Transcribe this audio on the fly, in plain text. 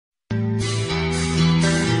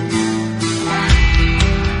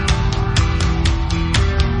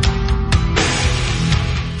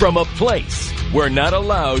from a place we're not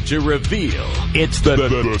allowed to reveal. It's the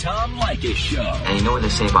Tom Leykis Show. And you know what they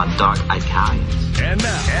say about dark Italians. And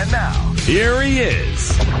now, here he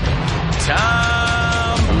is,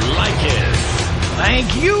 Tom Leykis.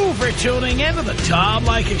 Thank you for tuning in to the Tom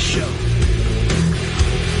Leykis Show.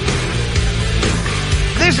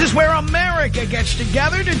 This is where America gets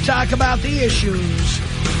together to talk about the issues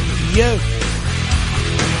you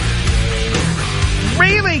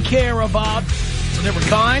really care about. It's a different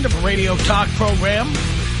kind of a radio talk program.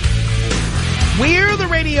 We're the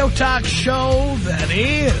radio talk show that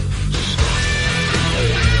is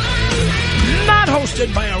not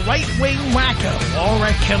hosted by a right-wing wacko or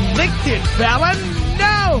a convicted felon.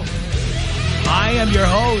 No! I am your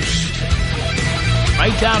host.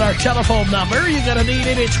 Write down our telephone number. You're going to need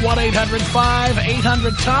it. It's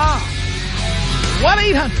 1-800-5800-TOM.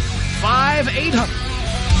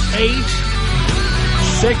 1-800-5800-866.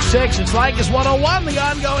 It's Leykis 101, the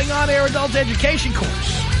ongoing on-air adult education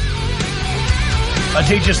course. That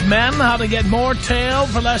teaches men how to get more tail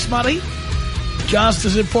for less money. Just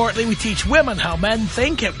as importantly, we teach women how men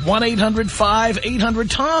think at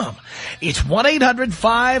 1-800-5800-TOM. It's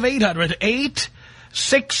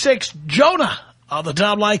 1-800-5800-866. Jonah on the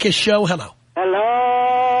Tom Leykis Show. Hello.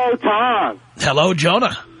 Hello, Tom. Hello,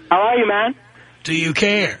 Jonah. How are you, man? Do you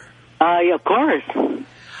care? Yeah, of course.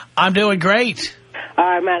 I'm doing great. All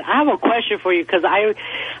right, man, I have a question for you because I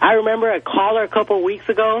remember a caller a couple of weeks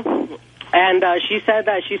ago, and she said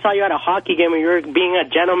that she saw you at a hockey game and you were being a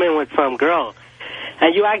gentleman with some girl.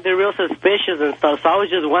 And you acted real suspicious and stuff, so I was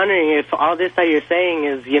just wondering if all this that you're saying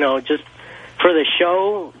is, you know, just for the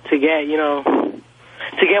show to get, you know,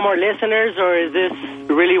 to get more listeners, or is this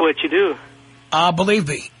really what you do? Believe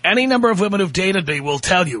me, any number of women who've dated me will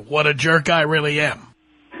tell you what a jerk I really am.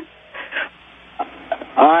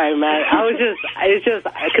 All right, man. It's just,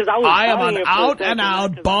 because I am an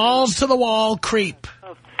out-and-out, balls-to-the-wall creep.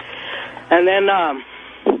 And then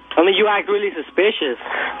you act really suspicious.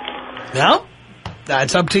 Well,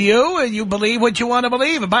 that's up to you, and you believe what you want to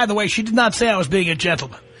believe. And by the way, she did not say I was being a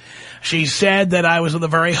gentleman. She said that I was with a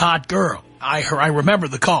very hot girl. I remember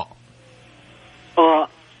the call. Well,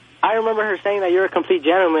 I remember her saying that you're a complete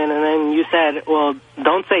gentleman, and then you said, well,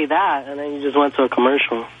 don't say that, and then you just went to a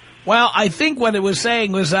commercial. Well, I think what it was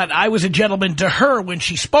saying was that I was a gentleman to her when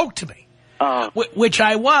she spoke to me. Which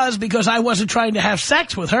I was, because I wasn't trying to have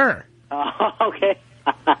sex with her. Okay.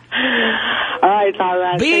 All right,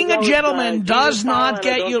 Tom. Being a gentleman does not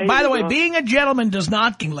get you... By the way, being a gentleman does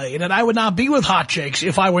not get laid, and I would not be with hot chicks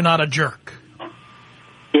if I were not a jerk.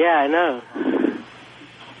 Yeah, I know.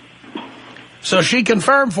 So she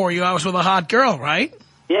confirmed for you I was with a hot girl, right?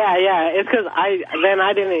 Yeah. It's because I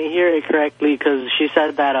didn't hear it correctly because she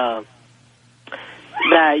said that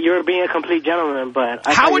you were being a complete gentleman, but...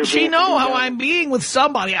 How would she know how I'm being with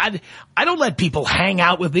somebody? I don't let people hang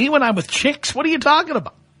out with me when I'm with chicks. What are you talking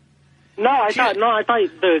about? No, I thought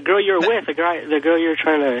the girl you were with, the girl you were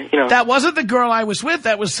trying to, you know... That wasn't the girl I was with.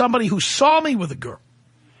 That was somebody who saw me with a girl.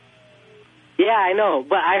 Yeah, I know,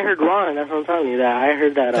 but I heard wrong. That's what I'm telling you. That I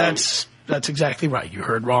heard that... That's exactly right. You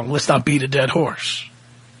heard wrong. Let's not beat a dead horse.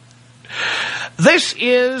 This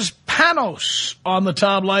is Panos on the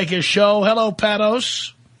Tom Leykis Show. Hello,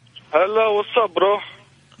 Panos. Hello, what's up, bro?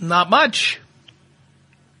 Not much.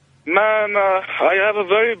 Man, I have a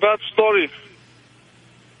very bad story.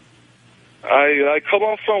 I come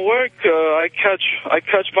home from work, I catch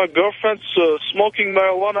my girlfriend smoking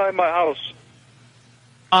marijuana in my house.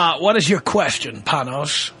 What is your question,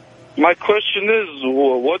 Panos? My question is,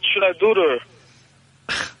 what should I do to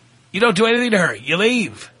her? You don't do anything to her. You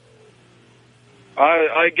leave.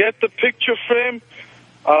 I get the picture frame,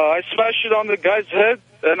 I smash it on the guy's head,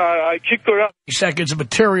 and I kick her out. Seconds of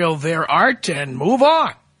material, their art, and move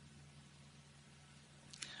on.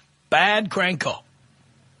 Bad crank call.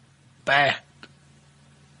 Bad.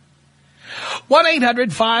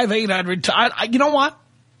 1-800-5800. You know what?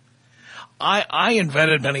 I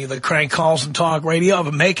invented many of the crank calls and talk radio. I've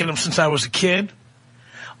been making them since I was a kid.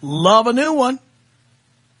 Love a new one.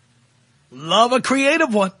 Love a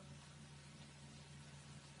creative one.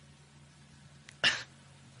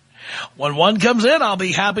 When one comes in, I'll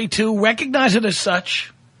be happy to recognize it as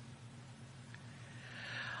such.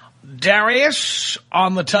 Darius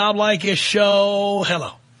on the Tom Leykis Show.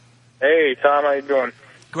 Hello. Hey, Tom. How you doing?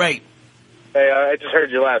 Great. Hey, I just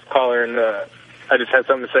heard your last caller, and I just had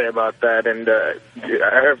something to say about that. And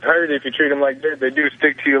I've heard if you treat them like dirt, they do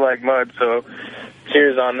stick to you like mud. So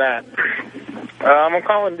cheers on that. I'm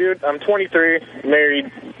calling, dude. I'm 23,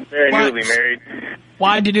 married, newly married.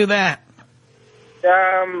 Why'd you do that?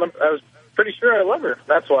 I was pretty sure I love her.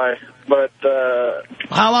 That's why. But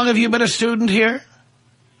how long have you been a student here?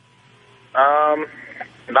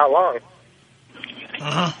 Not long.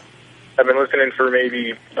 Uh-huh. I've been listening for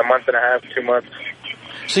maybe a month and a half, 2 months.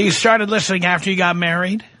 So you started listening after you got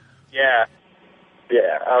married? Yeah.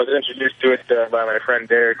 Yeah, I was introduced to it by my friend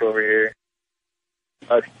Derek over here.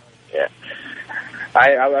 Yeah.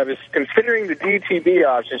 I was considering the DTB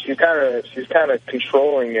option. She's kind of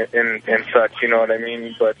controlling it and such, you know what I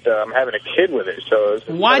mean? But I'm having a kid with it, so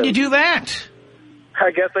why'd you do that?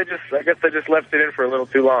 I guess I just left it in for a little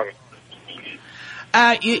too long.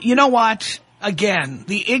 You know what? Again,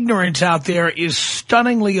 the ignorance out there is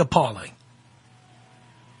stunningly appalling.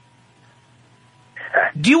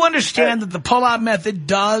 Do you understand that the pull-out method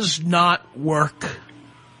does not work?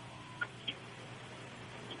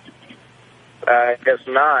 I guess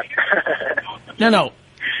not. No.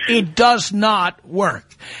 It does not work.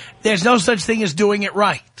 There's no such thing as doing it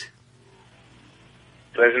right.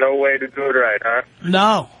 There's no way to do it right, huh?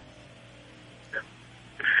 No.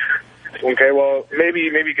 Okay, well, maybe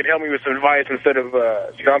you could help me with some advice instead of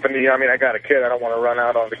jumping. I mean, I got a kid. I don't want to run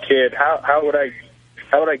out on the kid. How would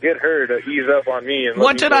I get her to ease up on me? And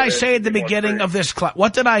what did I say at the beginning of this class?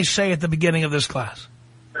 What did I say at the beginning of this class?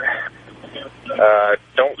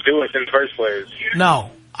 Don't do it in the first place.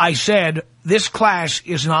 No, I said this class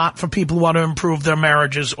is not for people who want to improve their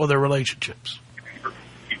marriages or their relationships.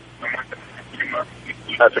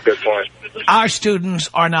 That's a good point. Our students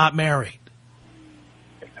are not married.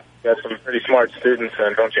 You got some pretty smart students,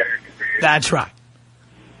 then, don't you? That's right.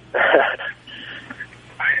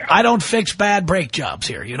 I don't fix bad brake jobs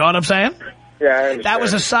here. You know what I'm saying? Yeah, I understand. That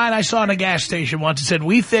was a sign I saw in a gas station once. It said,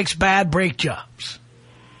 "We fix bad brake jobs."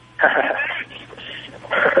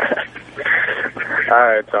 All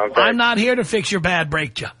right, Tom. I'm not here to fix your bad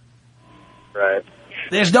brake job. Right.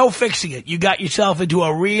 There's no fixing it. You got yourself into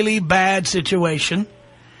a really bad situation,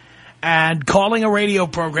 and calling a radio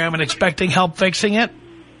program and expecting help fixing it,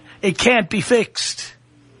 it can't be fixed.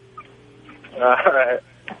 All right.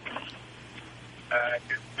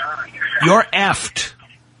 You're effed.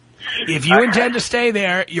 If you intend to stay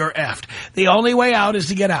there, you're effed. The only way out is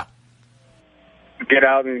to get out. Get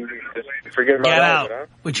out and just forget about Get all out, of it, huh?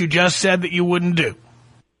 which you just said that you wouldn't do.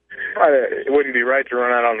 It wouldn't be right to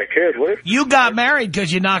run out on the kid, would it? You got married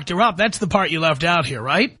because you knocked her up. That's the part you left out here,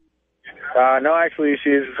 right? No, actually,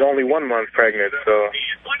 she's only 1 month pregnant, so...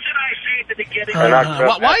 What did I say at the beginning?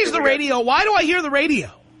 Why is the radio... Why do I hear the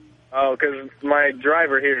radio? Oh, because my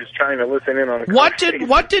driver here is trying to listen in on the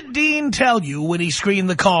What did Dean tell you when he screened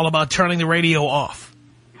the call about turning the radio off?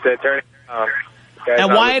 He said turn it off.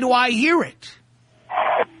 And why do I hear it?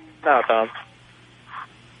 No, Tom.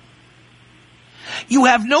 You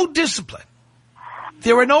have no discipline.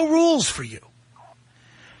 There are no rules for you.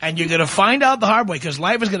 And you're going to find out the hard way because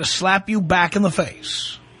life is going to slap you back in the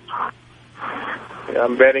face. Yeah,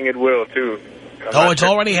 I'm betting it will, too. It's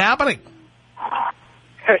already happening.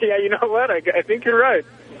 Yeah, you know what? I think you're right.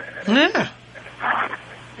 Yeah.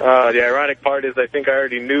 The ironic part is I think I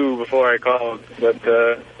already knew before I called, but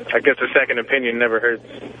I guess a second opinion never hurts.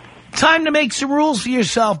 Time to make some rules for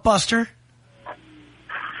yourself, Buster.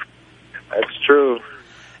 That's true.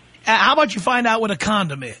 How about you find out what a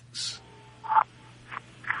condom is?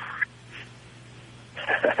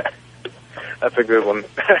 That's a good one.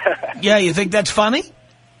 Yeah, you think that's funny?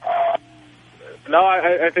 No,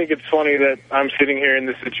 I think it's funny that I'm sitting here in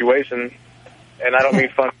this situation, and I don't mean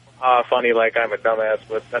funny like I'm a dumbass,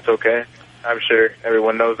 but that's okay. I'm sure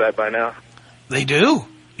everyone knows that by now. They do.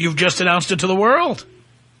 You've just announced it to the world.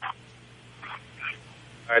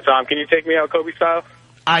 All right, Tom, can you take me out Kobe style?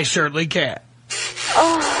 I certainly can.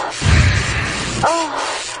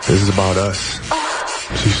 This is about us.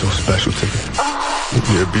 She's so special to me.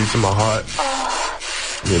 You're a beat to my heart.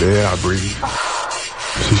 You're the air I breathe.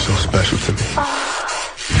 She's so special to me.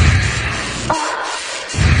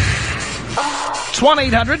 It's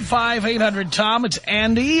 1-800-5800-TOM. It's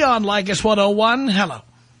Andy on Leykis 101. Hello.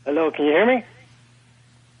 Hello, can you hear me?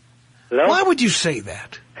 Hello? Why would you say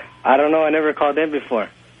that? I don't know. I never called in before.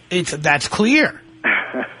 That's clear.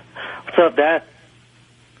 What's up, Dad?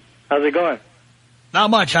 How's it going? Not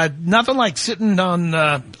much. Nothing like sitting on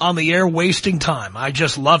the air wasting time. I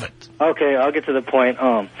just love it. Okay, I'll get to the point.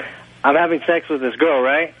 I'm having sex with this girl,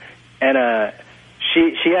 right? And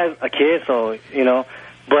she has a kid, so, you know,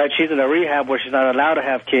 but she's in a rehab where she's not allowed to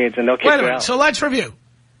have kids, and they'll kick her out. Wait a minute. So let's review.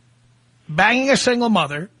 Banging a single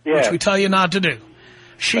mother, which we tell you not to do.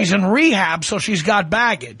 She's in rehab, so she's got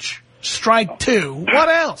baggage. Strike two. What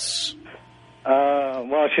else?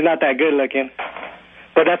 Well, she's not that good looking.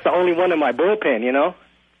 But that's the only one in my bullpen, you know?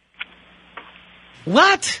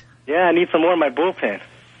 What? Yeah, I need some more in my bullpen.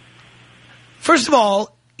 First of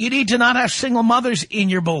all, you need to not have single mothers in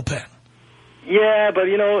your bullpen. Yeah, but,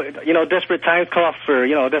 desperate times call for,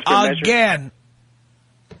 desperate measures. Again,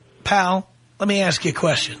 pal, let me ask you a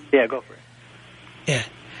question. Yeah, go for Yeah.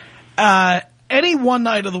 it. Any one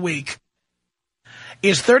night of the week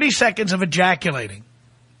is 30 seconds of ejaculating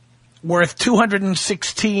worth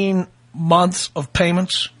 216 months of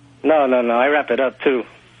payments? No. I wrap it up, too.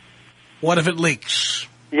 What if it leaks?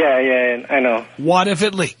 Yeah, I know. What if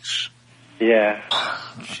it leaks? Yeah.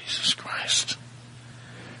 Oh, Jesus Christ.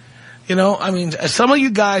 Some of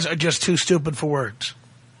you guys are just too stupid for words.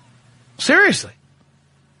 Seriously.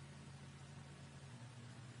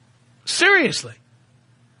 Seriously.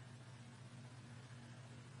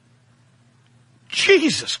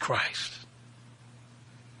 Jesus Christ.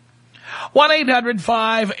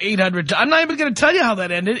 1-800-5800. I'm not even going to tell you how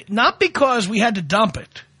that ended. Not because we had to dump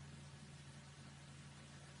it.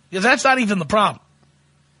 Because that's not even the problem.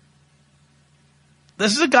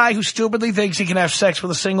 This is a guy who stupidly thinks he can have sex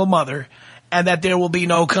with a single mother and that there will be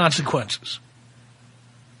no consequences.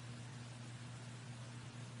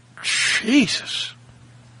 Jesus.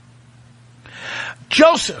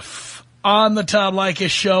 Joseph on the Tom Leykis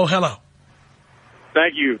show. Hello.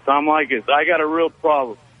 Thank you, Tom Leykis. I got a real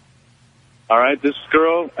problem. All right, this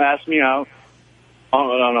girl asked me out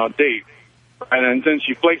on a date, and then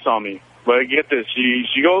she flakes on me. But get this,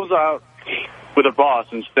 she goes out with her boss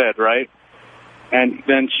instead, right? And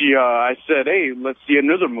then I said, hey, let's see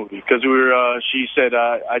another movie, because she said,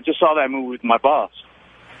 I just saw that movie with my boss.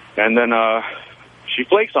 And then she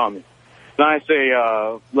flakes on me. Then I say,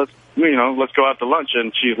 let's go out to lunch.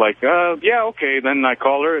 And she's like, yeah, okay. Then I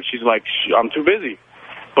call her. She's like, I'm too busy.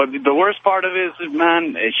 But the worst part of it is,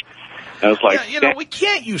 man, I was like, we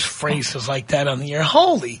can't use phrases like that on the air.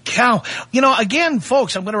 Holy cow. Again,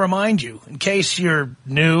 folks, I'm going to remind you, in case you're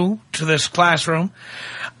new to this classroom,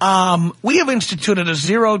 we have instituted a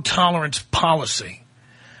zero-tolerance policy.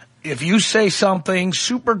 If you say something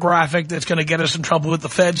super graphic that's going to get us in trouble with the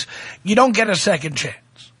feds, you don't get a second chance.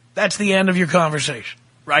 That's the end of your conversation,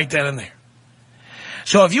 right then and there.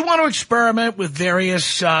 So if you want to experiment with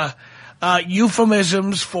various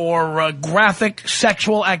euphemisms for graphic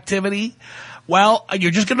sexual activity, well,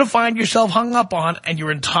 you're just going to find yourself hung up on and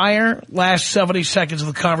your entire last 70 seconds of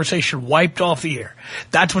the conversation wiped off the air.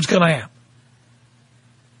 That's what's going to happen.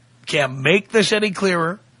 Can't make this any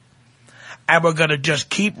clearer. And we're going to just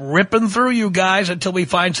keep ripping through you guys until we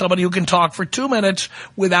find somebody who can talk for 2 minutes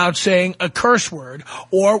without saying a curse word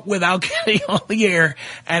or without getting on the air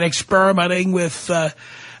and experimenting with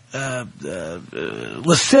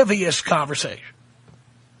lascivious conversation.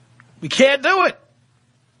 We can't do it.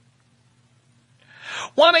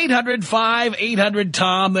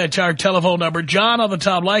 1-800-5800-TOM. That's our telephone number. John on the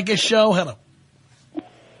Tom Leykis show. Hello.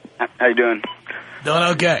 How you doing? Doing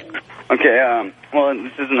okay. Okay, well,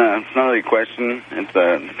 this isn't it's not really a question. It's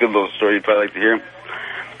a good little story you'd probably like to hear. I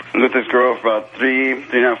was with this girl for about 4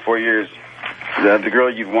 years. The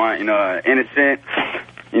girl you'd want, innocent,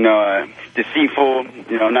 deceitful,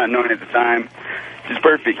 not knowing at the time. Just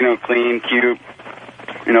perfect, clean, cute,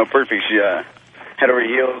 perfect. She head over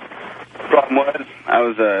heels. The problem was I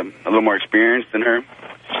was a little more experienced than her.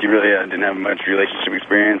 She really didn't have much relationship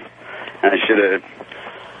experience, and I should have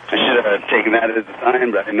taken that as a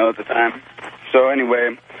sign, but I didn't know at the time. So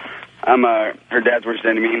anyway, I'm her dad's worst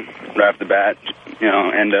enemy right off the bat,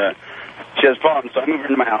 and she has problems, so I moved her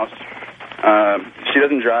into my house. She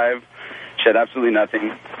doesn't drive. She had absolutely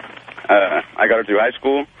nothing. I got her through high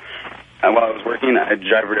school, and while I was working, I'd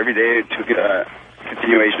drive her every day to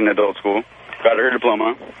continuation adult school. Got her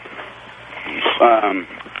diploma.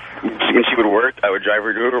 When she would work, I would drive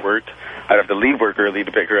her to her work. I'd have to leave work early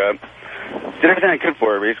to pick her up. Did everything I could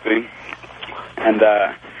for her, basically. And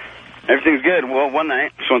everything's good. Well, one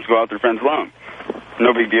night, she wants to go out with her friends alone.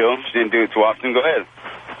 No big deal. She didn't do it too often. Go ahead.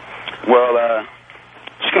 Well,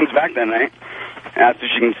 she comes back that night, asks if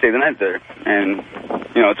she can stay the night there. And,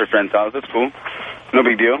 it's her friend's house. That's cool. No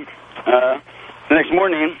big deal. The next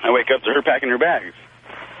morning, I wake up to her packing her bags.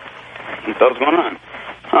 What the hell's going on?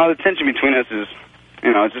 The tension between us is,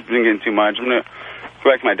 it's just been getting too much. I'm going to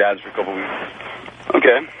go back to my dad's for a couple weeks.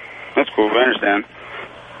 Okay. That's cool, I understand.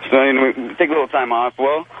 So, we take a little time off.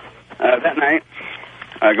 Well, that night,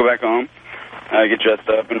 I go back home, I get dressed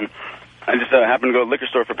up, and I just happen to go to the liquor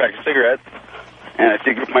store for a pack of cigarettes, and I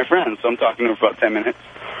see a group of my friends, so I'm talking to them for about 10 minutes.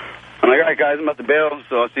 I'm like, all right, guys, I'm about to bail,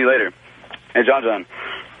 so I'll see you later. Hey, John.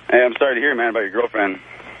 Hey, I'm sorry to hear, man, about your girlfriend.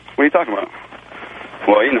 What are you talking about?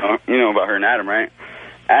 Well, you know about her and Adam, right?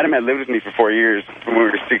 Adam had lived with me for 4 years, from when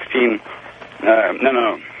we were 16.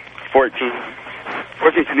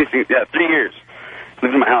 14, 15, yeah, 3 years.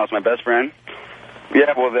 Lived in my house, my best friend.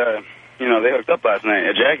 Yeah, well, they hooked up last night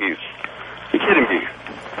at Jackie's. You kidding me?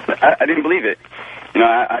 I didn't believe it. You know,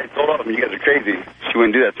 I told all of them, you guys are crazy. She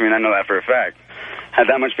wouldn't do that to me, and I know that for a fact. Had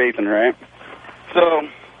that much faith in her, right? So,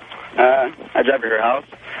 I drive to her house.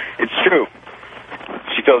 It's true.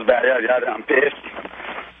 She feels bad. I'm pissed.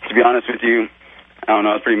 To be honest with you, I don't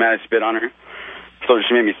know. I was pretty mad. I spit on her. Told her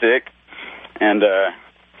she made me sick. And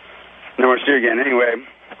never want to see her again. Anyway,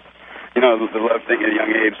 you know, the love thing at a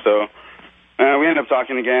young age. So we ended up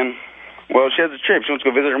talking again. Well, she has a trip. She wants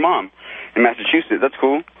to go visit her mom in Massachusetts. That's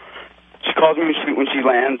cool. She calls me when she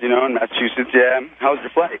lands, you know, in Massachusetts. Yeah, how was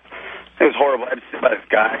your flight? It was horrible. I had to sit by this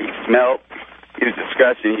guy. He smelled. He was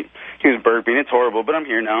disgusting. He was burping. It's horrible, but I'm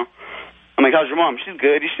here now. I'm like, how's your mom? She's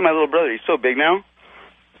good. You see my little brother? He's so big now.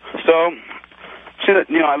 So,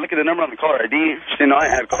 you know, I look at the number on the caller ID. She didn't know I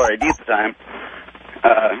had caller ID at the time.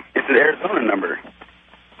 It's an Arizona number.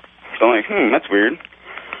 So I'm like, that's weird.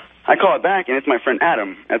 I call it back, and it's my friend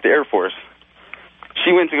Adam at the Air Force.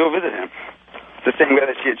 She went to go visit him. The same guy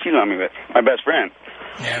that she had cheated on me with, my best friend.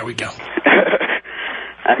 There we go.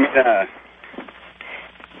 I mean,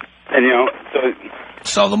 and, you know,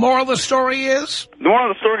 So the moral of the story is? The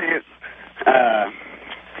moral of the story is,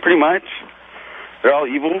 pretty much, they're all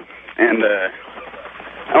evil, and I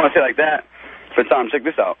don't want to say it like that, but Tom, check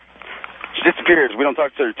this out. She disappears. We don't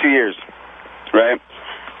talk to her 2 years, right?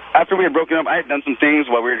 After we had broken up, I had done some things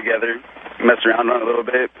while we were together, messed around on it a little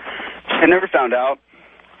bit. She had never found out.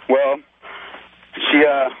 Well, she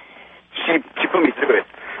put me through it.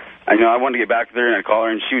 I know I wanted to get back with her, and I called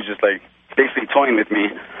her, and she was just, like, basically toying with me.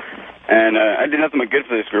 And I did nothing but good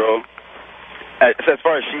for this girl, as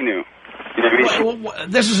far as she knew. You know what I mean? Well,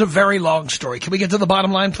 this is a very long story. Can we get to the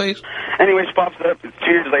bottom line, please? Anyway, she pops up 2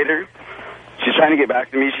 years later. She's trying to get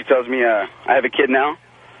back to me. She tells me I have a kid now,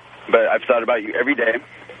 but I've thought about you every day.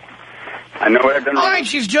 I know what I've done wrong. All right,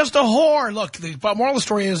 she's just a whore. Look, the moral of the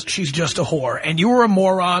story is she's just a whore. And you were a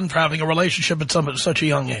moron for having a relationship at such a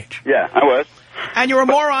young age. Yeah, I was. And you're a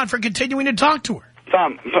moron for continuing to talk to her.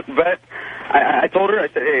 Tom, but I told her, I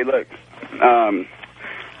said, hey, look,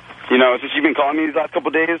 you know, since you've been calling me these last couple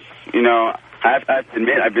of days, you know, I have to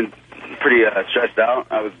admit I've been pretty stressed out.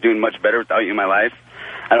 I was doing much better without you in my life.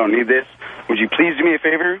 I don't need this. Would you please do me a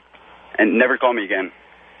favor and never call me again?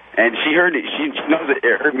 And she heard it. She knows that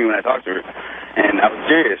it hurt me when I talked to her. And I was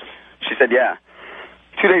serious. She said, yeah.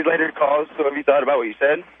 2 days later, calls, so have you thought about what you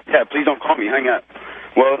said? Yeah, please don't call me. Hang up.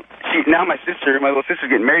 Well, now my little sister's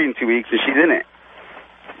getting married in 2 weeks, and she's in it.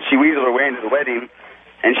 She weaseled her way into the wedding,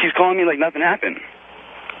 and she's calling me like nothing happened.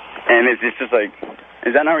 And it's just like,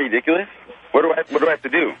 is that not ridiculous? What do I have to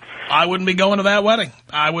do? I wouldn't be going to that wedding.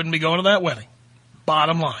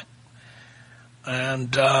 Bottom line.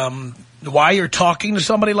 And why you're talking to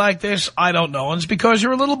somebody like this, I don't know. And it's because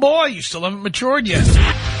you're a little boy. You still haven't matured yet.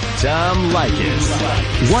 Tom Leykis.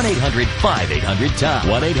 1-800-5800-TOM.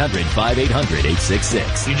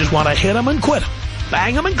 1-800-5800-866. You just want to hit them and quit them.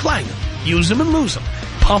 Bang them and clang them. Use them and lose them.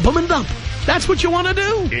 Pump them and dump them. That's what you want to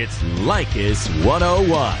do. It's Leykis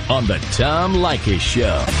 101 on the Tom Leykis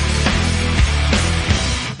Show.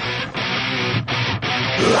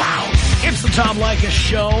 It's the Tom Leykis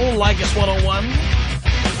Show, Leykis 101.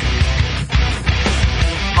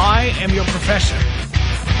 I am your professor.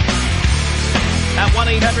 At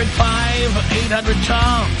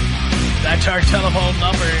 1-800-5800-TOM. That's our telephone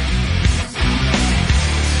number.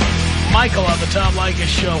 Michael on the Tom Leykis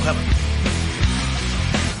Show. Hello.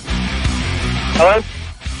 Hello?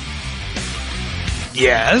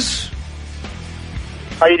 Yes?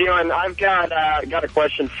 How you doing? I've got a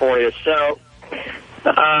question for you. So,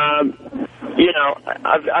 you know,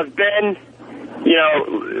 I've been, you know,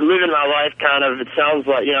 living my life kind of, it sounds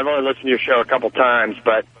like, you know, I've only listened to your show a couple times,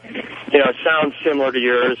 but, you know, it sounds similar to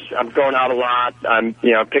yours. I'm going out a lot. I'm,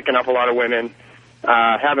 you know, picking up a lot of women,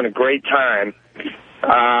 having a great time.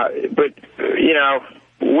 But, you know,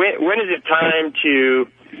 when is it time to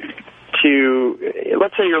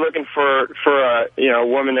let's say you're looking for a, you know, a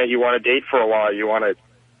woman that you want to date for a while. You want to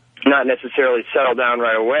not necessarily settle down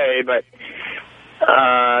right away, but,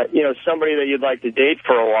 you know, somebody that you'd like to date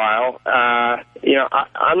for a while. You know,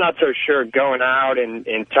 I'm not so sure going out and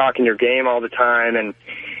talking your game all the time and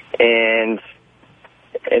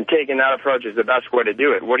taking that approach is the best way to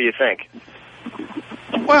do it. What do you think?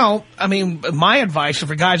 Well, I mean, my advice is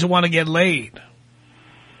for guys who want to get laid.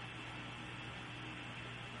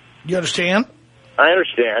 You understand? I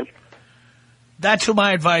understand. That's what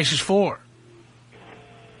my advice is for.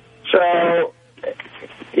 So,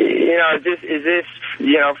 you know, is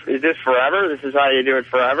this forever? This is how you do it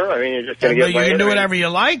forever? I mean, you're just going to get laid? You can do whatever you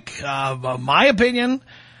like. My opinion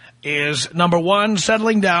is, number one,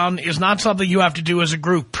 settling down is not something you have to do as a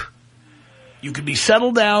group. You can be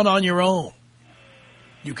settled down on your own.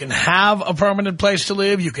 You can have a permanent place to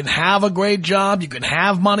live. You can have a great job. You can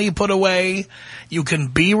have money put away. You can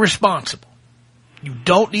be responsible. You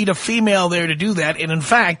don't need a female there to do that. And in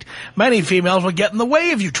fact, many females will get in the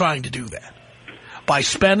way of you trying to do that by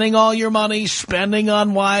spending all your money, spending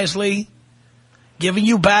unwisely, giving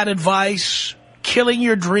you bad advice, killing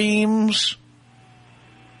your dreams.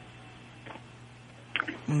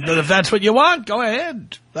 But if that's what you want, go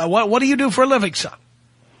ahead. What do you do for a living, son?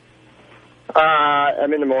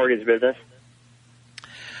 I'm in the mortgage business.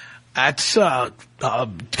 That's kind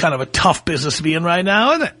of a tough business to be in right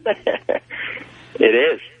now, isn't it? It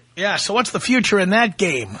is. Yeah, so what's the future in that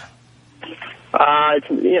game? It's,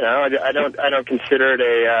 I don't consider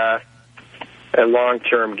it a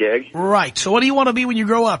long-term gig. Right. So what do you want to be when you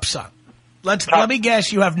grow up, son? Let me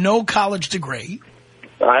guess, you have no college degree.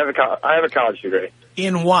 I have a college degree.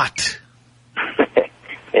 In what?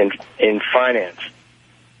 in finance.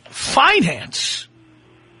 Finance?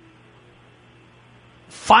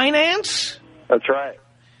 Finance? That's right.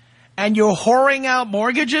 And you're whoring out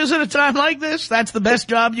mortgages at a time like this? That's the best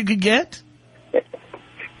job you could get?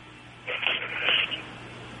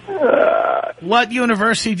 What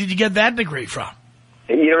university did you get that degree from?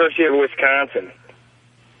 The University of Wisconsin.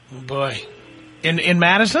 Oh boy. In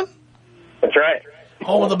Madison? That's right.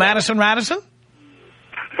 Oh, the Madison? Where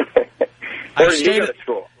did you go to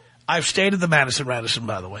school? I've stayed at the Madison,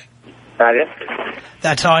 by the way.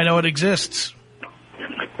 That's how I know it exists.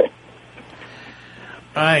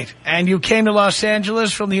 Right. And you came to Los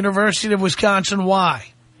Angeles from the University of Wisconsin. Why?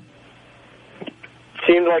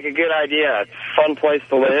 Seemed like a good idea. It's a fun place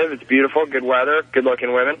to live. It's beautiful, good weather,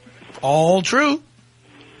 good-looking women. All true.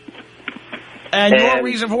 And your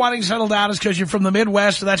reason for wanting to settle down is because you're from the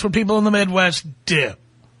Midwest, so that's what people in the Midwest do.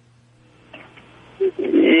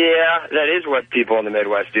 Yeah, that is what people in the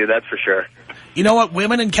Midwest do, that's for sure. You know what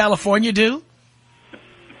women in California do?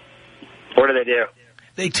 What do they do?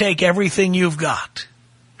 They take everything you've got.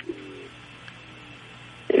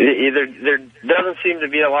 There doesn't seem to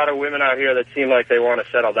be a lot of women out here that seem like they want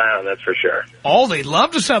to settle down, that's for sure. Oh, they'd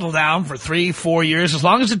love to settle down for 3-4 years, as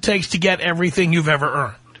long as it takes to get everything you've ever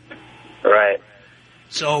earned. Right.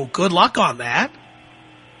 So good luck on that.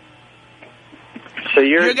 So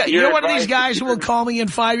you're one of these guys who will call me in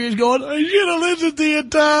 5 years going, I should have listened to you,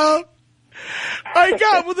 Tom. I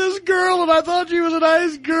got with this girl, and I thought she was a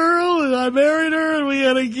nice girl, and I married her, and we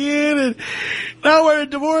had a kid, and now we're in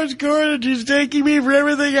divorce court, and she's taking me for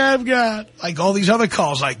everything I've got. Like all these other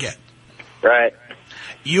calls I get. Right.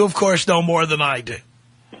 You, of course, know more than I do.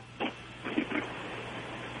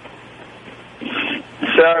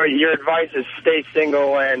 So your advice is stay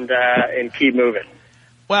single and keep moving.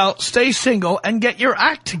 Well, stay single and get your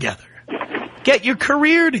act together. Get your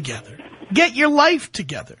career together. Get your life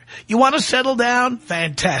together. You want to settle down?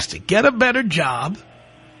 Fantastic. Get a better job.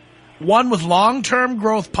 One with long-term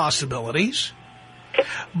growth possibilities.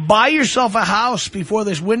 Buy yourself a house before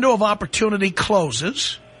this window of opportunity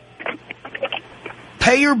closes.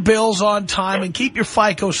 Pay your bills on time and keep your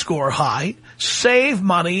FICO score high. Save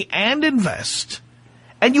money and invest.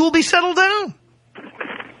 And you will be settled down.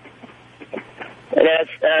 And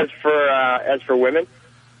as for women?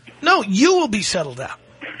 No, you will be settled down.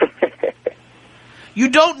 You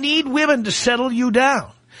don't need women to settle you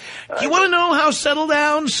down. Do you want to know how settled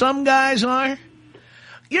down some guys are?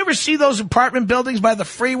 You ever see those apartment buildings by the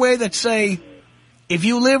freeway that say, if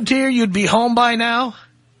you lived here, you'd be home by now?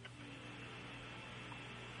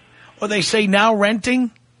 Or they say now renting?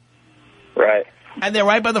 Right. And they're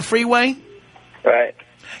right by the freeway? Right.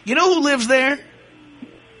 You know who lives there?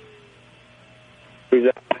 Who's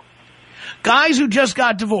that? Guys who just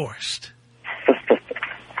got divorced.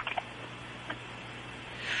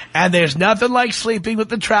 And there's nothing like sleeping with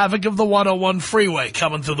the traffic of the 101 freeway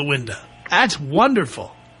coming through the window. That's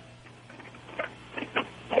wonderful.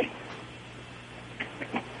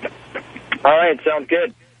 All right, sounds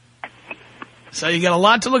good. So you got a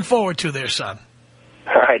lot to look forward to there, son.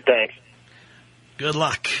 All right, thanks. Good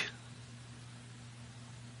luck.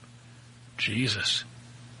 Jesus.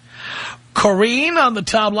 Corrine on the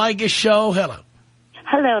Tom Leykis show. Hello.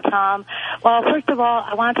 Hello, Tom. Well, first of all,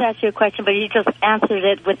 I wanted to ask you a question, but you just answered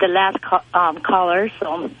it with the last caller.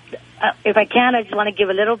 So if I can, I just want to give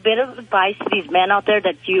a little bit of advice to these men out there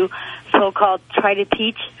that you so-called try to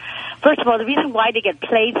teach. First of all, the reason why they get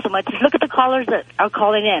played so much is look at the callers that are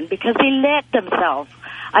calling in, because they let themselves.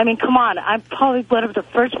 I mean, come on. I'm probably one of the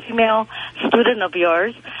first female student of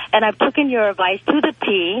yours, and I've taken your advice to the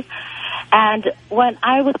T. And when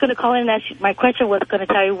I was going to call in, my question was going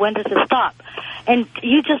to tell you, when does it stop? And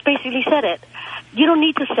you just basically said it. You don't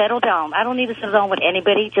need to settle down. I don't need to settle down with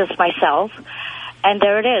anybody, just myself. And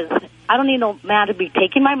there it is. I don't need no man to be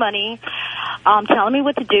taking my money, telling me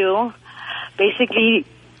what to do, basically,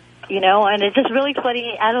 you know, and it's just really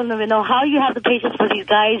funny. I don't even know how you have the patience for these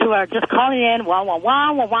guys who are just calling in, wah, wah,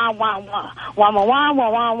 wah, wah, wah, wah, wah, wah, wah, wah, wah,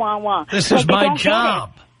 wah, wah, wah. This is my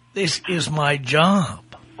job. This is my job.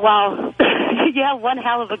 Well, you have one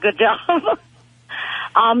hell of a good job.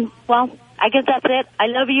 Well, I guess that's it. I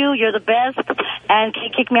love you. You're the best. And can you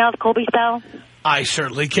kick me out Kobe style? I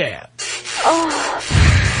certainly can. Oh.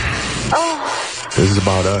 Oh. This is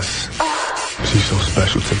about us. She's so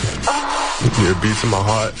special to me. Yeah, it beats in my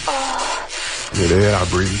heart. Yeah, the air I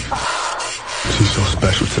breathe. She's so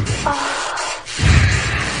special to me.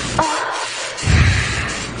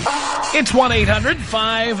 It's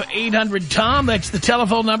 1-800-5800-TOM. That's the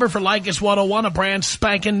telephone number for Leykis 101, a brand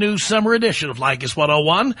spanking new summer edition of Leykis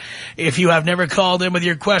 101. If you have never called in with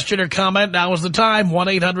your question or comment, now is the time.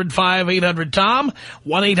 1-800-5800-TOM,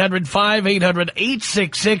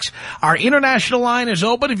 1-800-5800-866. Our international line is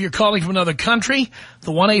open if you're calling from another country.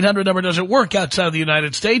 The 1-800 number doesn't work outside of the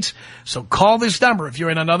United States, so call this number if you're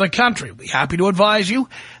in another country. We'll be happy to advise you.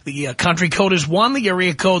 The country code is 1, the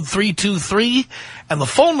area code 323, and the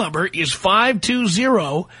phone number is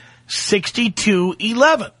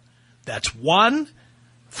 520-6211. That's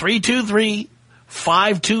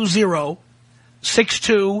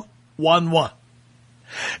 1-323-520-6211.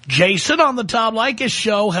 Jason on the Tom Leykis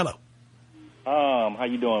show. Hello. How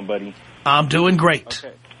you doing, buddy? I'm doing great.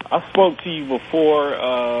 Okay. I spoke to you before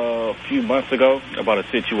a few months ago about a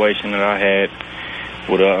situation that I had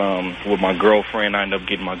with my girlfriend. I ended up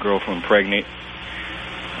getting my girlfriend pregnant,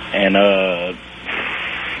 and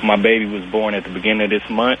my baby was born at the beginning of this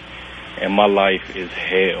month, and my life is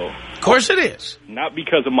hell. Of course it is. Not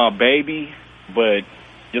because of my baby, but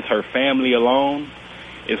just her family alone.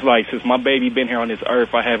 It's like, since my baby been here on this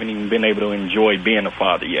earth, I haven't even been able to enjoy being a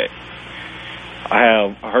father yet. I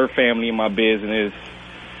have her family in my business,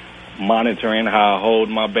 monitoring how I hold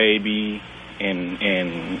my baby,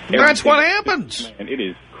 and that's what happens. Man, it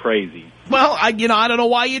is crazy. Well, I don't know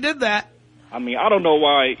why you did that. I mean, I don't know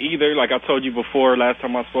why either. Like I told you before, last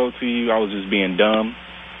time I spoke to you, I was just being dumb.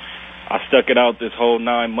 I stuck it out this whole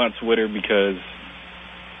 9 months with her because,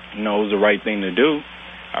 you know, it was the right thing to do.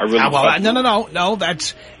 I really No,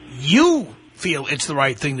 that's, you feel it's the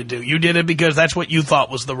right thing to do. You did it because that's what you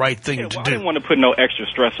thought was the right thing to do. I didn't want to put no extra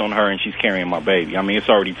stress on her, and she's carrying my baby. I mean, it's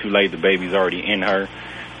already too late. The baby's already in her.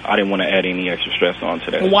 I didn't want to add any extra stress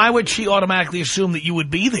onto that. Well, why would she automatically assume that you would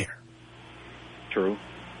be there? True.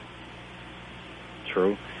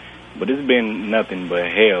 But it's been nothing but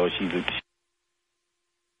hell.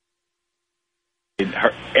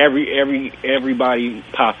 Everybody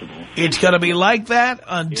possible. It's going to be like that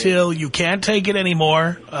until you can't take it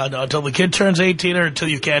anymore, until the kid turns 18 or until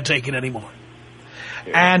you can't take it anymore.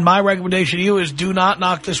 Yeah. And my recommendation to you is do not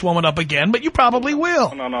knock this woman up again, but you probably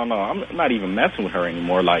will. No. I'm not even messing with her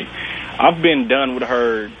anymore. Like, I've been done with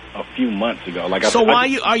her a few months ago. Like,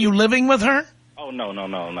 are you living with her? Oh, no.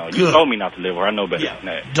 You told me not to live with her. I know better than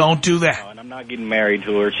that. Don't do that. No, and I'm not getting married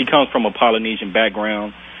to her. She comes from a Polynesian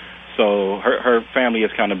background, so her family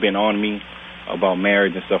has kind of been on me about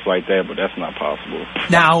marriage and stuff like that, but that's not possible.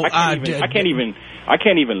 Now, I can't even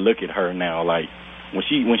look at her now. Like, when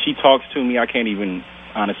she talks to me, I can't even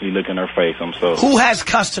honestly look in her face. Who has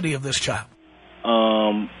custody of this child?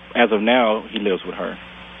 As of now, he lives with her.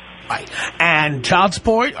 Right. And child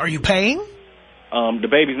support, are you paying? The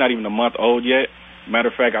baby's not even a month old yet. Matter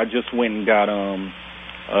of fact, I just went and got a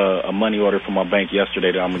money order from my bank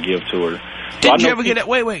yesterday that I'm gonna give to her. Did you ever get it?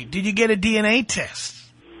 Wait. Did you get a DNA test?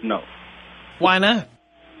 No. Why not?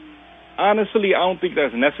 Honestly, I don't think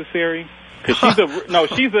that's necessary. Cause she's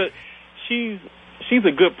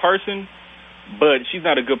a good person, but she's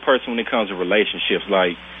not a good person when it comes to relationships.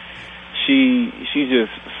 Like, she's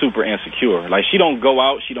just super insecure. Like, she don't go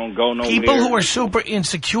out, she don't go nowhere. People who are super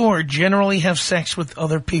insecure generally have sex with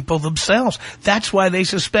other people themselves. That's why they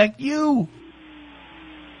suspect you.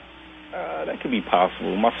 That could be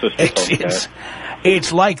possible. My sister told me that.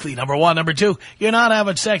 It's likely, number one. Number two, you're not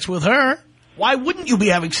having sex with her. Why wouldn't you be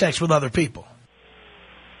having sex with other people?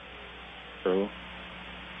 True.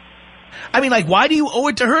 I mean, like, why do you owe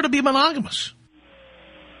it to her to be monogamous?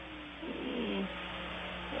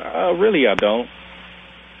 Really, I don't.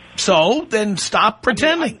 So, then stop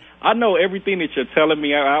pretending. I know everything that you're telling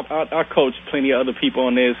me. I coached plenty of other people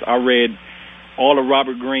on this. I read all the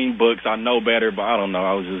Robert Greene books. I know better, but I don't know.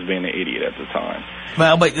 I was just being an idiot at the time.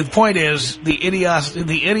 Well, but the point is, the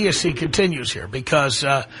idiocy continues here because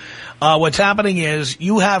what's happening is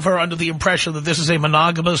you have her under the impression that this is a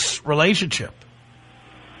monogamous relationship.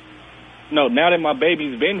 No, now that my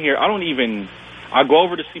baby's been here, I don't even I go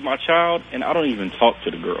over to see my child, and I don't even talk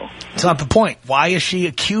to the girl. It's not the point. Why is she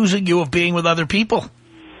accusing you of being with other people?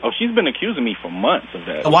 Oh, she's been accusing me for months of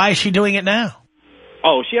that. Why is she doing it now?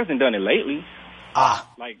 Oh, she hasn't done it lately. Ah.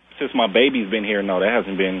 Like, since my baby's been here, no, that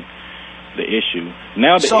hasn't been the issue.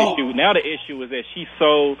 Now the issue is that she's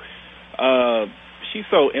so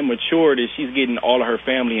immature that she's getting all of her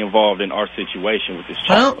family involved in our situation with this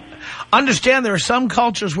child. Well, understand there are some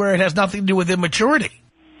cultures where it has nothing to do with immaturity.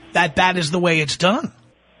 That is the way it's done.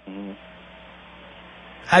 Mm-hmm.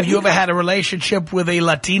 Have you ever had a relationship with a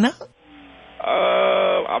Latina?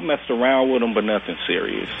 I messed around with them, but nothing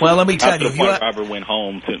serious. Well, let me tell you,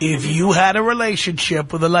 if you had a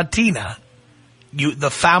relationship with a Latina, the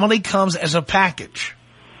family comes as a package.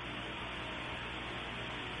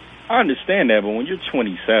 I understand that, but when you're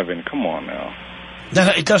 27, come on now.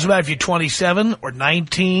 It doesn't matter if you're 27 or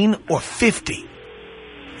 19 or 50.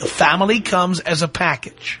 The family comes as a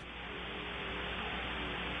package.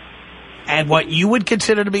 And what you would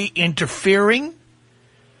consider to be interfering,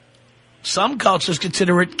 some cultures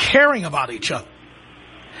consider it caring about each other.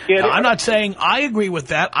 Yeah, now, I'm not saying I agree with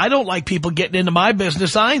that. I don't like people getting into my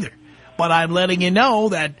business either. But I'm letting you know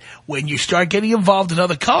that when you start getting involved in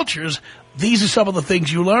other cultures, these are some of the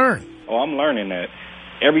things you learn. Oh, I'm learning that.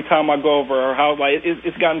 Every time I go over her house, like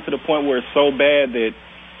it's gotten to the point where it's so bad that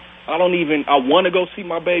I want to go see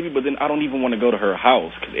my baby, but then I don't even want to go to her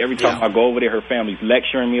house. Because every time I go over there, her family's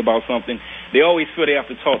lecturing me about something. They always feel they have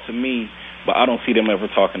to talk to me, but I don't see them ever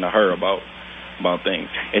talking to her about things.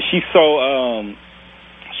 And she's so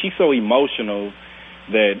emotional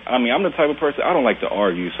that, I'm the type of person, I don't like to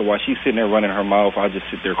argue. So while she's sitting there running her mouth, I just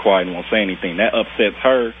sit there quiet and won't say anything. That upsets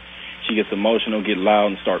her. She gets emotional, get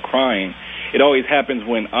loud, and start crying. It always happens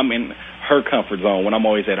when I'm in her comfort zone, when I'm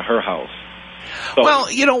always at her house. So, well,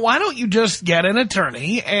 why don't you just get an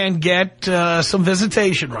attorney and get some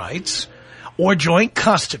visitation rights or joint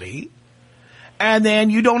custody, and then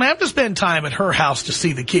you don't have to spend time at her house to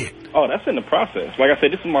see the kid. Oh, that's in the process. Like I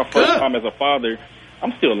said, this is my first time as a father.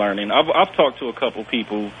 I'm still learning. I've talked to a couple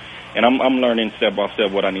people, and I'm learning step by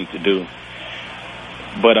step what I need to do.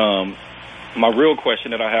 But my real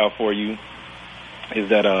question that I have for you is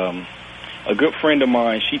that a good friend of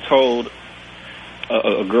mine, she told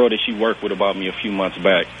a girl that she worked with about me a few months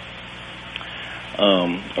back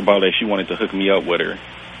about that she wanted to hook me up with her.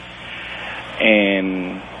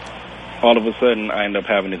 And all of a sudden, I end up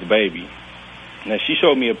having this baby. Now, she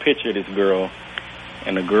showed me a picture of this girl,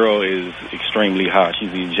 and the girl is extremely hot.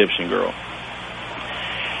 She's the Egyptian girl.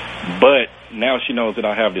 But now she knows that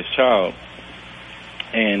I have this child,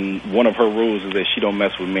 and one of her rules is that she don't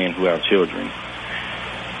mess with men who have children.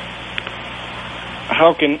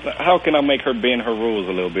 How can I make her bend her rules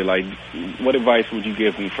a little bit? Like, what advice would you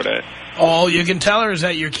give me for that? All you can tell her is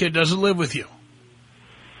that your kid doesn't live with you,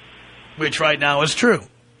 which right now is true.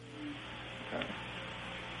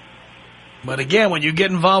 But again, when you get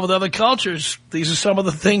involved with other cultures, these are some of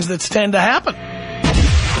the things that tend to happen.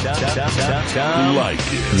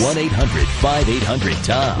 Leykis.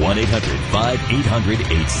 1-800-5800-TOM.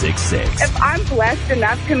 1-800-5800-866. If I'm blessed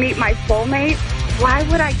enough to meet my soulmate, why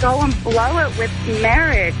would I go and blow it with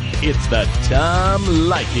marriage? It's the Tom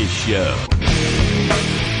Leykis Show.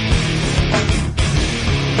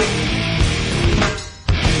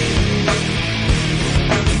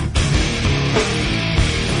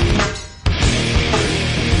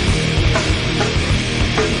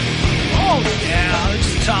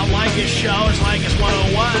 Tom Leykis Show is Leykis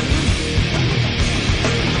 101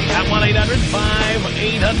 at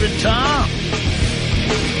 1-800-5800-TOM.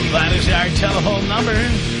 That is our telephone number.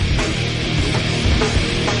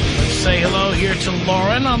 Let's say hello here to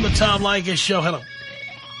Lauren on the Tom Leykis Show. Hello.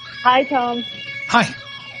 Hi, Tom. Hi.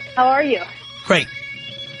 How are you? Great.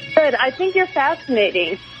 Good. I think you're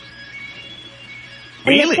fascinating.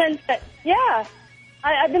 Really? In the sense that, yeah.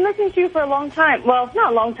 I've been listening to you for a long time. Well,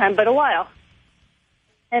 not a long time, but a while.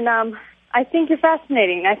 And I think you're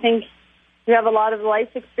fascinating. I think you have a lot of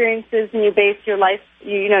life experiences, and you base your life,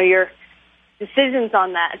 your decisions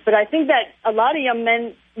on that. But I think that a lot of young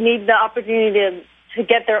men need the opportunity to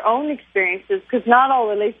get their own experiences, because not all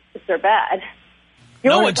relationships are bad.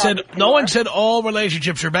 No one said all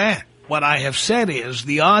relationships are bad. What I have said is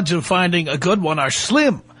the odds of finding a good one are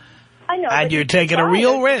slim. I know. And you're taking a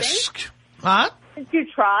real risk. Huh? Did you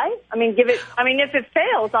try? If it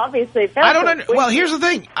fails, obviously it fails. I don't know. Well, here's the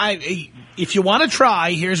thing. If you want to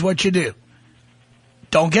try, here's what you do.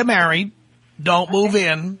 Don't get married. Don't move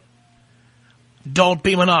in. Don't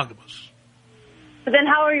be monogamous. But then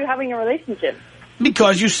how are you having a relationship?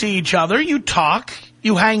 Because you see each other, you talk,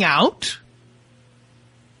 you hang out.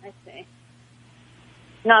 I see.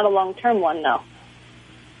 Not a long-term one, though.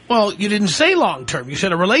 Well, you didn't say long-term. You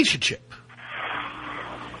said a relationship.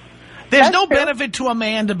 There's no benefit to a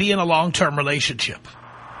man to be in a long-term relationship.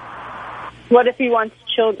 What if he wants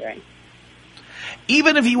children?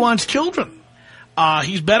 Even if he wants children,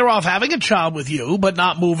 he's better off having a child with you, but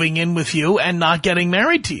not moving in with you and not getting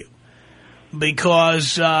married to you.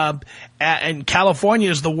 Because and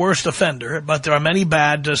California is the worst offender, but there are many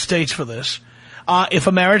bad states for this. If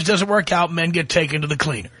a marriage doesn't work out, men get taken to the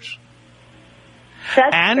cleaners.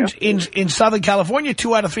 And in Southern California,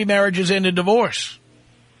 2 out of 3 marriages end in divorce.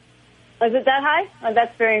 Is it that high? Oh,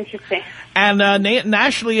 that's very interesting. And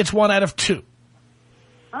nationally, it's 1 out of 2.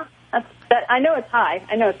 Huh? I know it's high.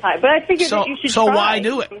 But I figured that you should try. So why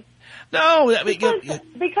do it? No,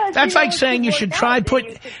 because that's like saying you should try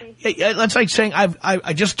that's like saying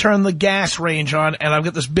I just turned the gas range on and I've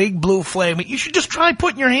got this big blue flame. You should just try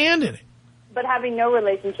putting your hand in it. But having no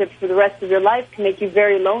relationships for the rest of your life can make you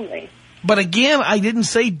very lonely. But again, I didn't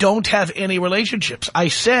say don't have any relationships. I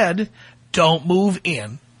said don't move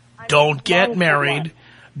in, don't get married,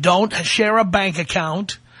 don't share a bank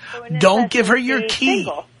account, don't give her your key.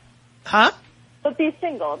 Single. Huh? But be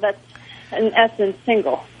single. That's, in essence,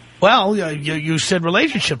 single. Well, you said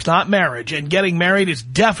relationships, not marriage. And getting married is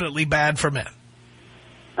definitely bad for men.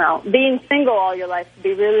 Well, being single all your life can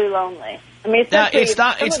be really lonely. I mean, it's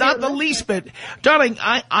not the least bit. Darling,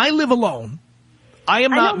 I live alone. I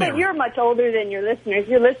am not married. I know, but you're much older than your listeners.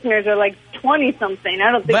 Your listeners are like 20-something.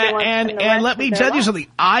 I don't think they want to spend the rest And let me tell you something.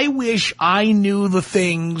 I wish I knew the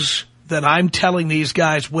things that I'm telling these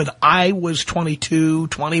guys when I was 22,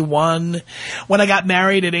 21, when I got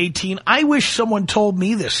married at 18. I wish someone told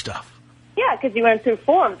me this stuff. Yeah, because you went through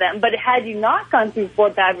 4 of them. But had you not gone through 4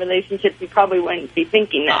 bad relationships, you probably wouldn't be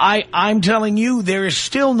thinking that. I'm telling you, there is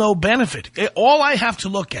still no benefit. All I have to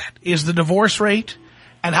look at is the divorce rate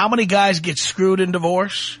and how many guys get screwed in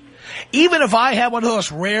divorce. Even if I had one of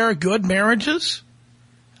those rare good marriages,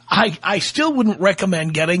 I still wouldn't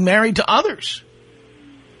recommend getting married to others.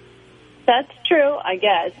 That's true, I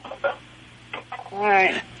guess. All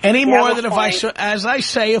right. Any more than if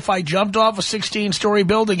I jumped off a 16-story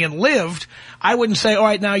building and lived, I wouldn't say, all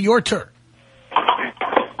right, now your turn.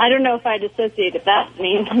 I don't know if I'd associate it that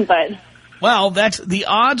mean, but... Well, that's the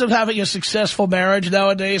odds of having a successful marriage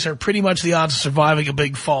nowadays are pretty much the odds of surviving a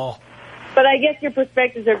big fall. But I guess your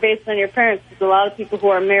perspectives are based on your parents, because a lot of people who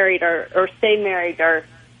are married or stay married are,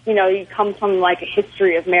 you know, you come from like a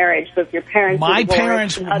history of marriage. So if your parents... My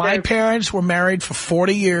parents were married for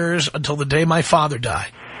 40 years until the day my father died.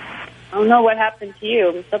 I don't know what happened to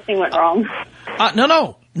you. Something went wrong.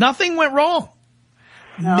 No, nothing went wrong.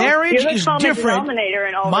 No. Marriage is different.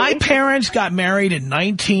 My parents got married in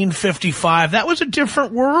 1955. That was a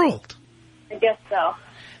different world. I guess so.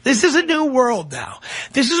 This is a new world now.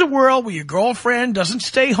 This is a world where your girlfriend doesn't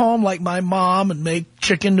stay home like my mom and make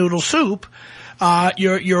chicken noodle soup.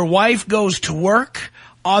 Your wife goes to work.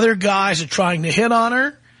 Other guys are trying to hit on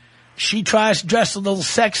her. She tries to dress a little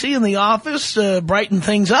sexy in the office, brighten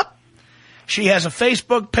things up. She has a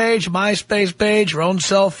Facebook page, MySpace page, her own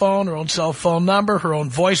cell phone number, her own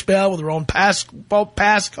voicemail with her own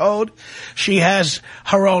passcode. She has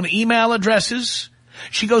her own email addresses.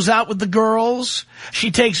 She goes out with the girls.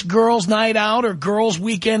 She takes girls' night out or girls'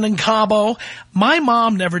 weekend in Cabo. My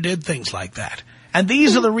mom never did things like that. And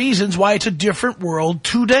these are the reasons why it's a different world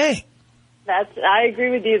today. I agree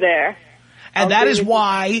with you there. And that is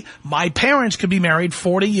why my parents could be married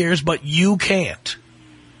 40 years, but you can't.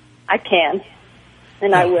 I can,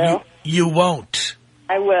 and I will. You won't.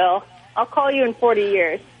 I will. I'll call you in 40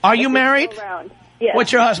 years. Are you married? Yes.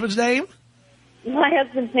 What's your husband's name? My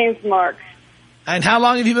husband's name's Mark. And how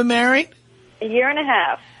long have you been married? A year and a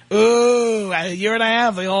half. Ooh, a year and a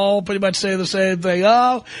half. They all pretty much say the same thing.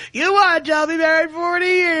 Oh, you watch. I'll be married 40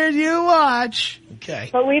 years. You watch. Okay.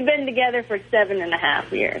 But we've been together for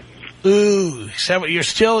 7.5 years. Ooh, it's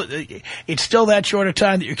still that short a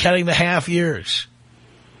time that you're counting the half years.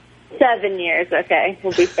 7 years, okay.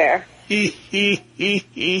 We'll be fair.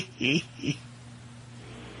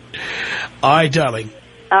 All right, darling.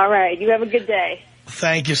 All right. You have a good day.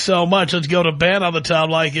 Thank you so much. Let's go to Ben on the Tom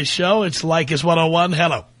Leykis show. It's Leykis 101.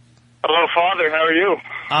 Hello. Hello, Father. How are you?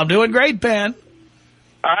 I'm doing great, Ben.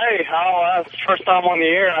 Hi. First time on the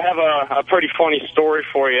air. I have a pretty funny story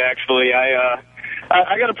for you, actually.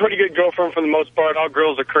 I got a pretty good girlfriend for the most part. All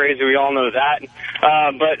girls are crazy. We all know that.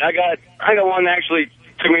 But I got one that actually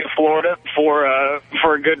took me to Florida for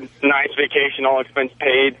a good, nice vacation, all expense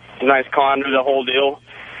paid, nice condo, the whole deal.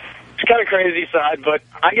 It's kind of crazy side, but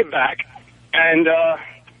I get back, and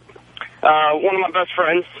one of my best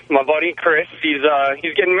friends, my buddy Chris, he's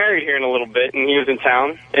getting married here in a little bit, and he was in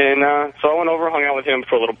town, and so I went over, hung out with him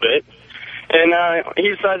for a little bit, And he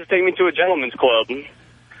decided to take me to a gentleman's club.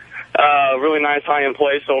 Really nice high-end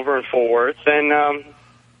place over in Fort Worth. And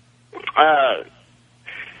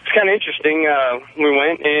it's kind of interesting. We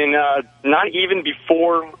went, and not even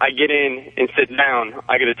before I get in and sit down,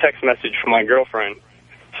 I get a text message from my girlfriend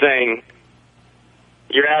saying,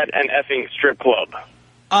 "You're at an effing strip club."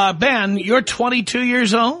 Ben, you're 22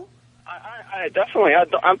 years old? I definitely.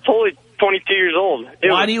 I'm totally 22 years old.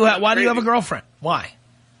 Why do you have a girlfriend? Why?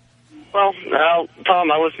 Well,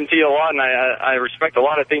 Tom, I listen to you a lot, and I respect a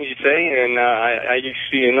lot of things you say, and I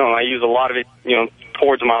use a lot of it,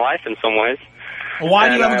 towards my life in some ways. Why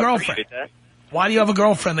do you have a girlfriend? Why do you have a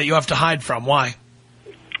girlfriend that you have to hide from? Why?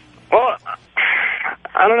 Well,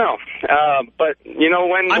 I don't know. But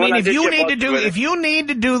when if you need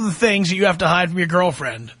to do the things that you have to hide from your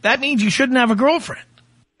girlfriend, that means you shouldn't have a girlfriend.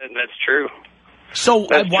 That's true. So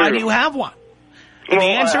why do you have one? And the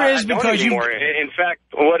answer is because you. In fact,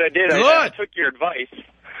 what I did, I took your advice.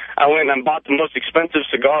 I went and bought the most expensive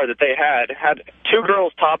cigar that they had. Had two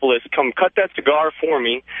girls topless come cut that cigar for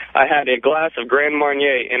me. I had a glass of Grand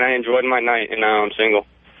Marnier, and I enjoyed my night, and now I'm single.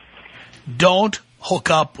 Don't hook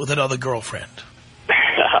up with another girlfriend.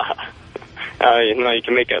 You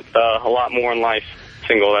can make it a lot more in life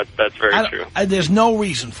single. That's very true. There's no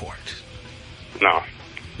reason for it. No.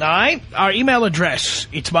 All right? Our email address,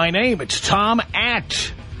 it's my name. It's Tom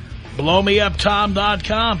at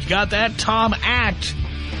blowmeuptom.com. You got that? Tom at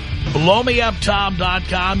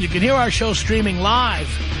blowmeuptom.com. You can hear our show streaming live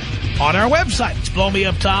on our website. It's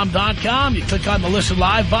blowmeuptom.com. You click on the Listen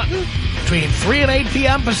Live button between 3 and 8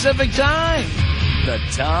 p.m. Pacific Time. The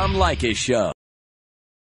Tom Leykis Show.